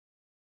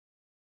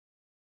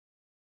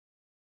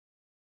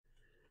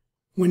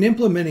When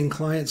implementing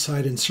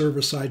client-side and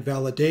server-side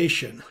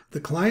validation, the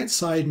client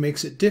side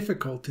makes it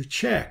difficult to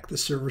check the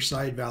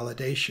server-side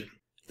validation.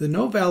 The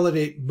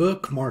no-validate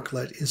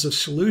bookmarklet is a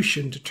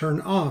solution to turn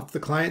off the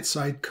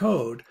client-side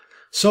code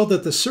so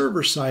that the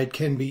server side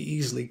can be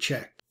easily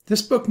checked.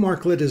 This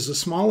bookmarklet is a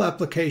small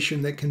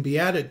application that can be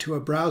added to a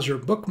browser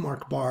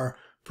bookmark bar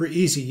for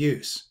easy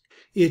use.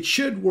 It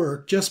should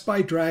work just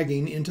by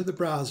dragging into the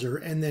browser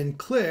and then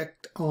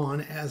clicked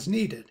on as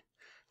needed.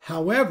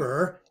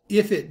 However,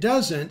 if it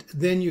doesn't,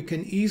 then you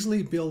can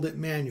easily build it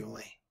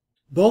manually.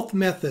 Both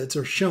methods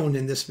are shown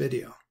in this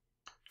video.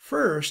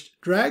 First,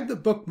 drag the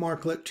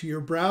bookmarklet to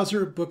your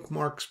browser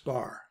bookmarks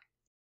bar.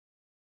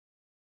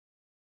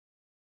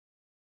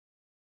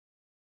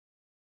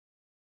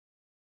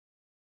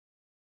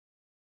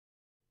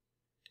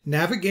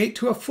 Navigate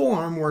to a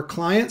form where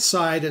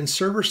client-side and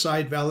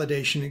server-side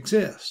validation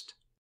exist.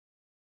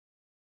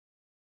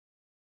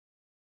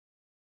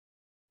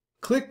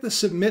 Click the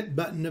Submit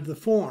button of the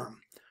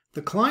form.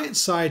 The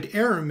client-side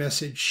error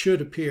message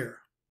should appear.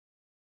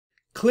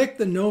 Click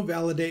the No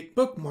Validate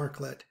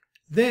bookmarklet,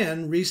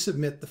 then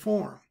resubmit the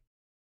form.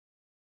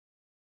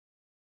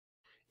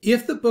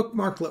 If the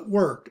bookmarklet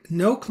worked,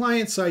 no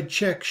client-side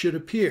check should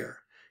appear.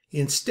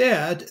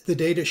 Instead, the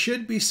data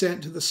should be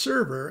sent to the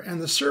server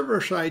and the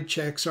server-side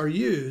checks are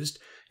used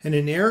and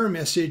an error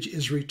message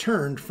is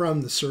returned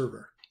from the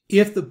server.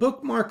 If the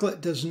bookmarklet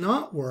does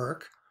not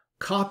work,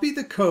 copy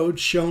the code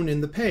shown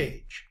in the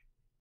page.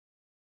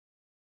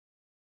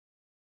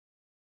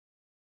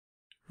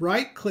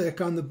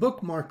 Right-click on the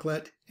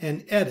bookmarklet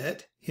and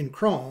Edit in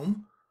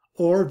Chrome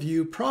or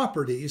View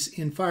Properties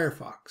in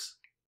Firefox.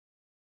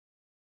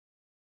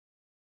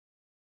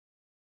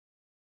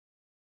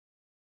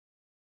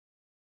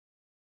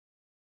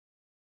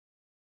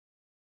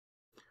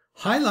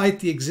 Highlight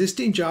the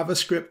existing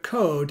JavaScript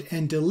code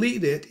and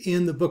delete it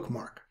in the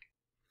bookmark.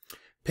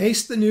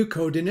 Paste the new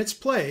code in its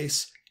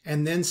place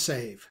and then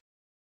save.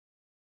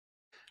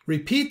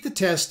 Repeat the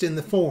test in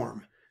the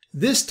form.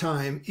 This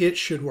time it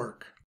should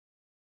work.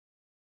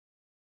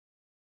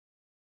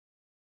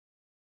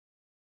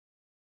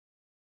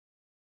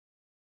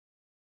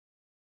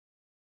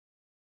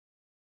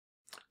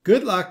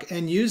 Good luck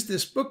and use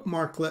this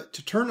bookmarklet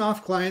to turn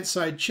off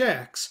client-side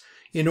checks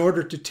in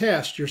order to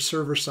test your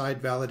server-side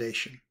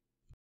validation.